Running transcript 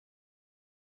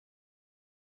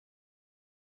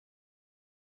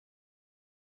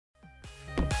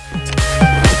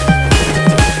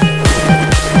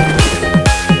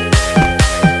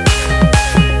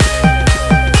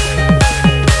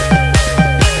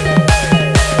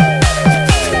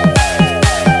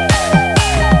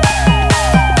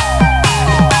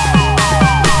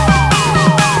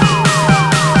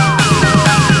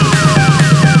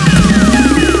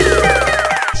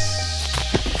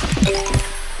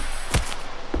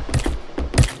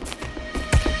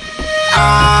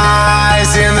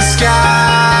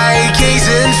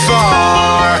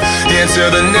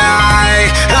into the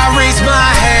night. I raise my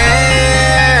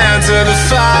hand to the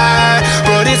fire,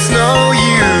 but it's no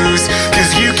use,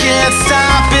 'cause you can't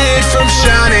stop it from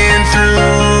shining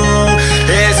through.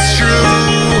 It's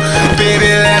true,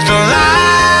 baby, let the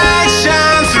light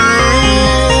shine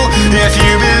through. If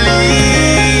you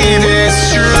believe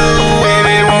it's true,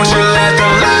 baby, won't you let the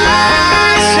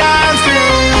light shine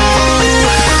through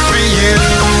for you.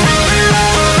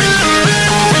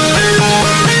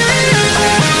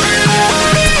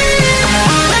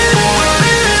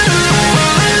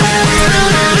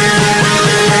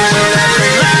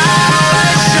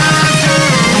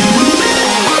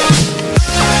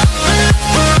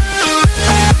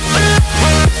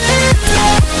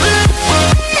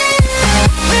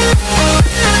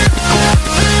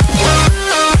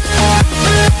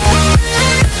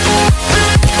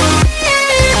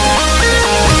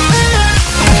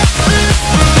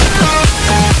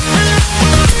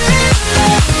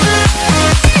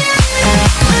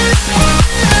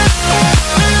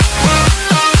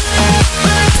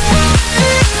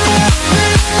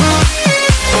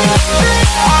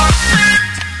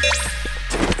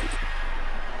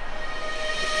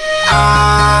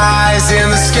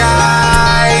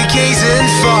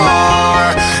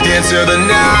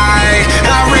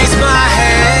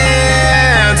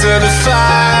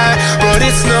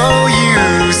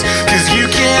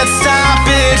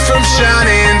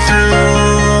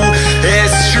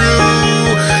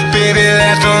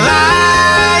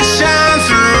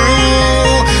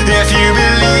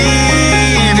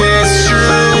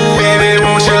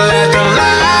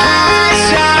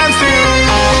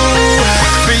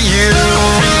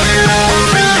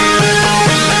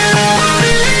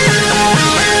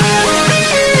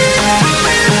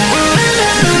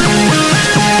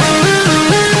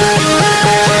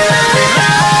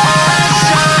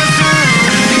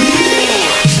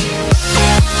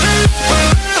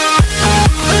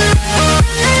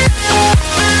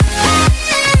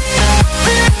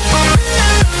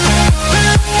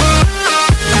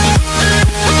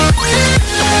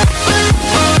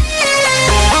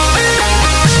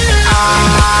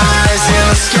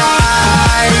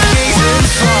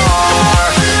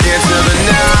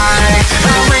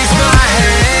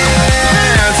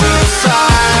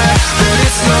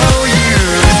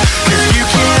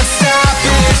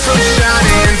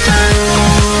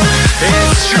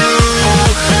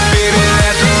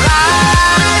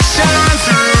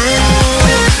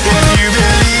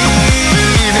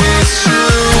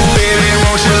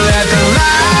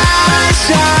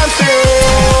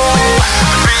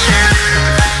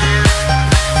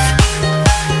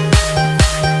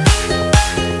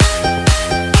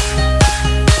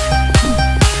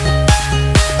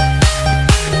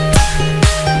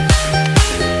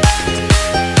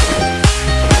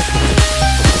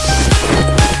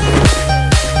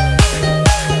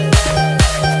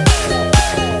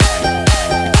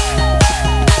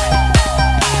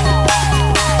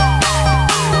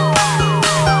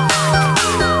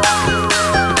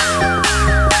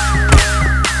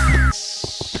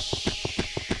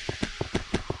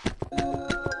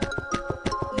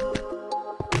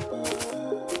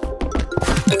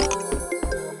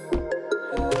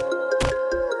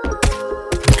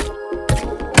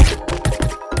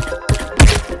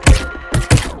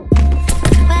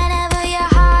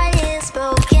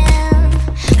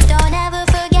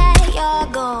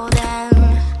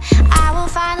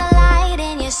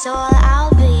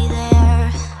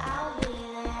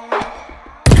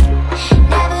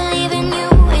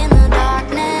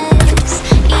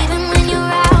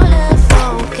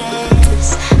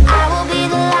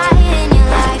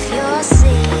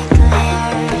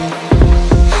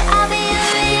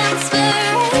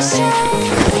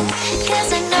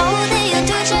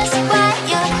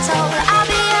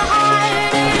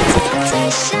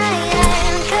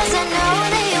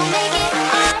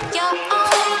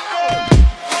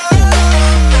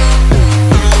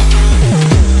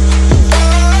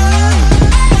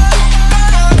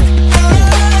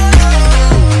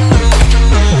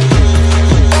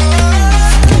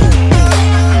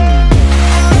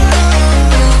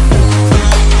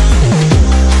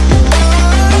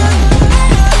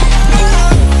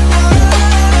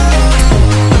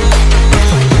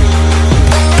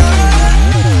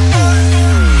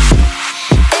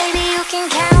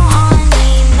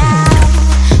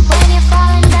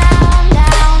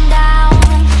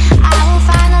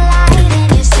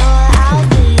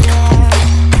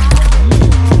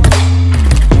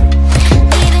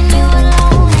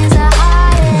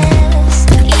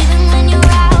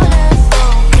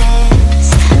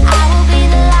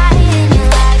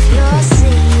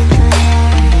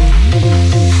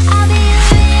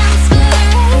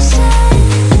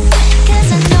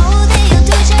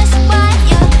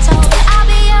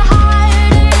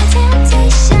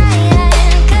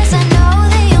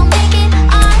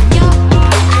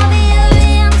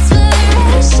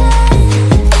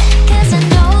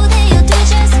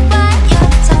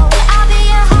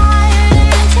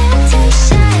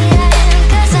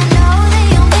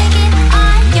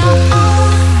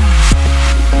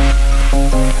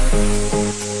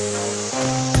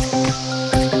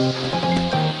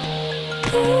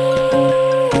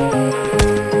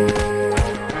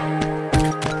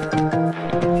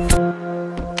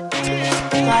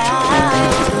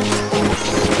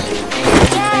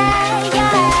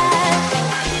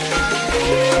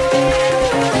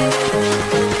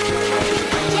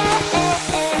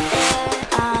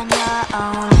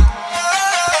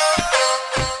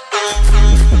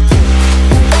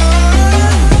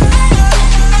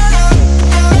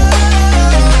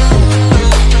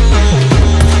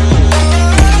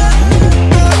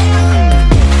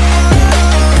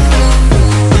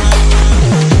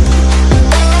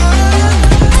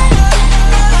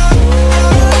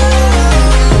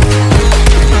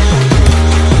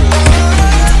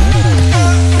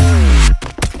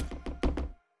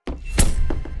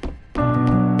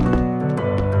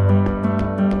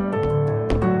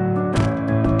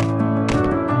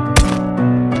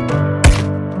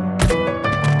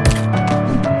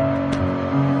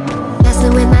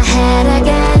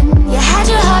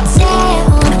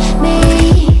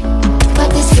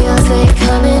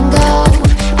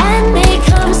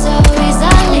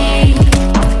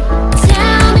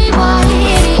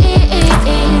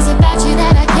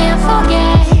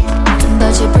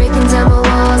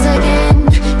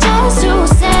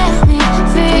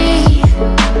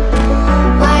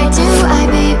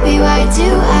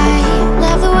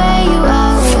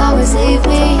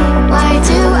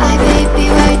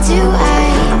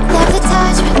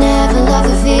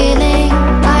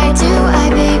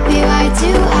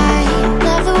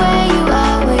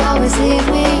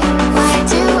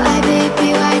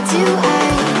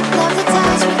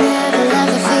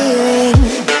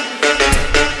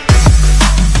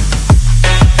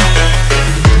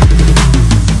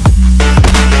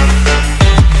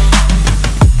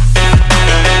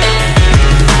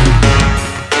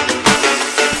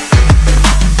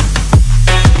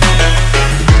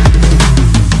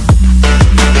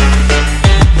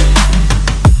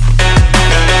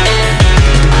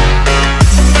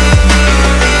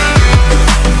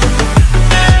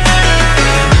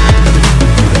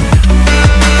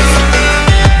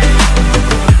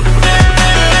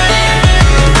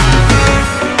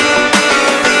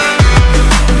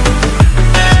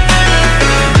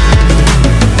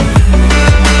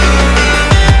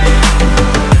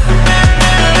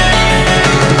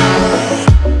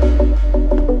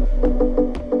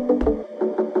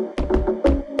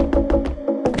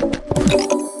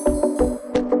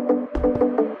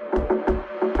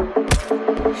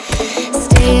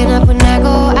 Staying up when I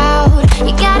go out,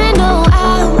 you gotta know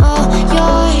I'm all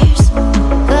yours.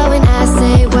 But when I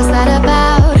say what's that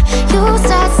about, you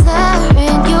start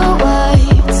slurring your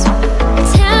words.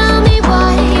 Tell me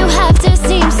why you have to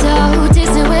seem so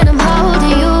distant when I'm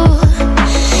holding you.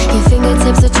 Your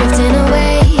fingertips are drifting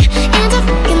away, and I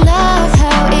fucking love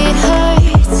how it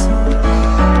hurts.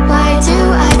 Why do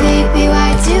I, baby,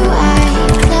 why do I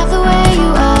love the way you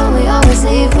always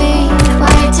leave me?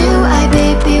 Why do I,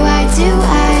 baby, why do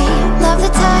I love the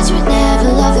touch but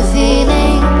never love the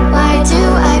feeling? Why do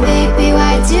I, baby,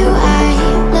 why do I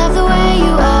love the way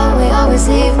you always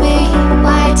leave me?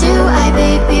 Why do I,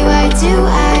 baby, why do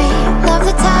I love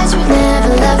the touch but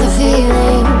never love the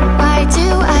feeling? Why do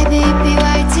I, baby,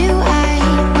 why do I?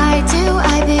 Why do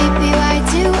I, baby, why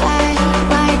do I?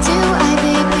 Why do I,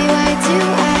 baby, why do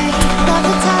I love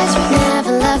the touch but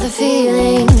never love the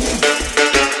feeling?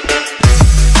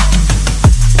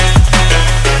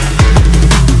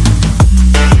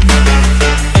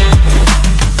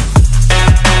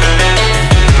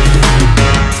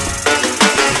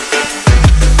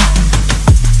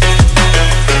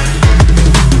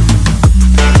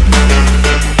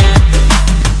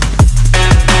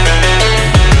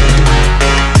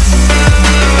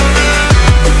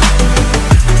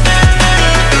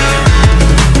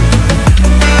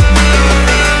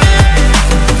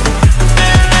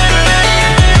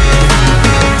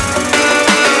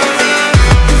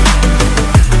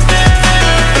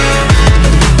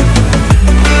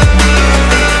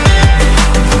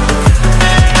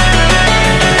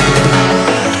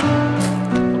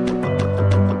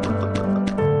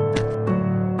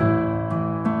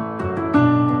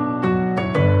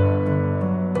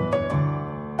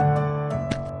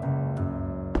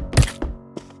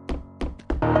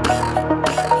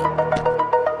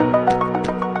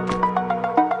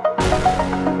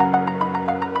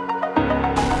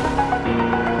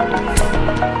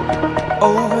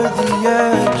 Over the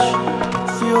edge,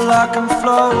 feel like I'm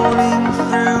floating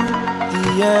through the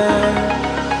air.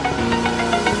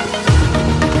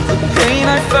 The pain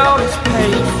I felt is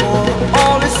paid for,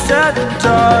 all is said and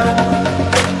done.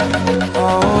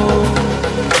 Oh,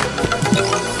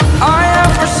 I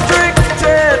am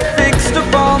restricted, fixed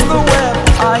upon the web.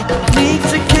 I need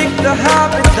to kick the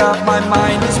habit that my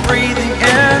mind is breathing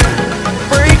in.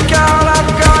 Break out,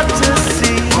 I've got to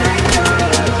see.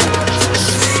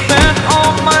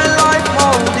 My life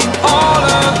holding all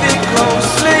of it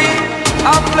closely.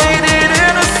 I played it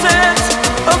innocent,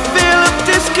 a feel of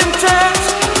discontent.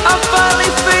 I'm finally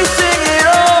facing it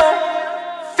all,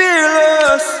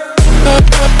 fearless.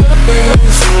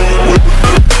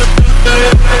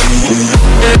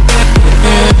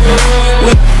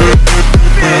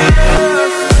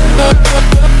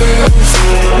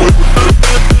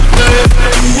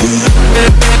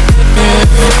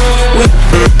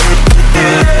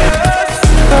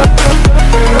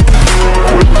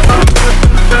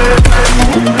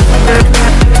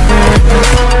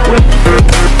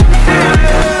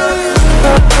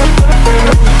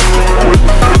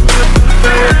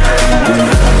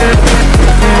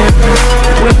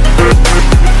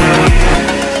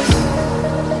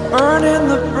 Burning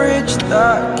the bridge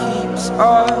that keeps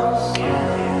us.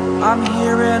 I'm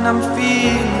here and I'm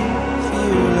feeling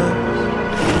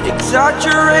fearless.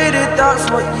 Exaggerated,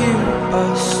 that's what you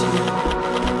assume.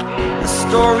 The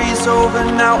story's over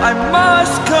now, I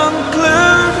must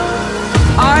conclude.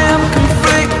 I am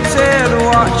conflicted,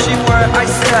 watching where I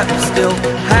step still,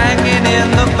 hanging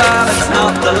in the balance.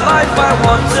 Not the life I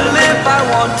want to live, I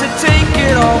want to take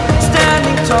it all.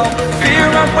 Standing tall, fear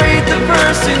I weighed the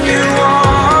person you are.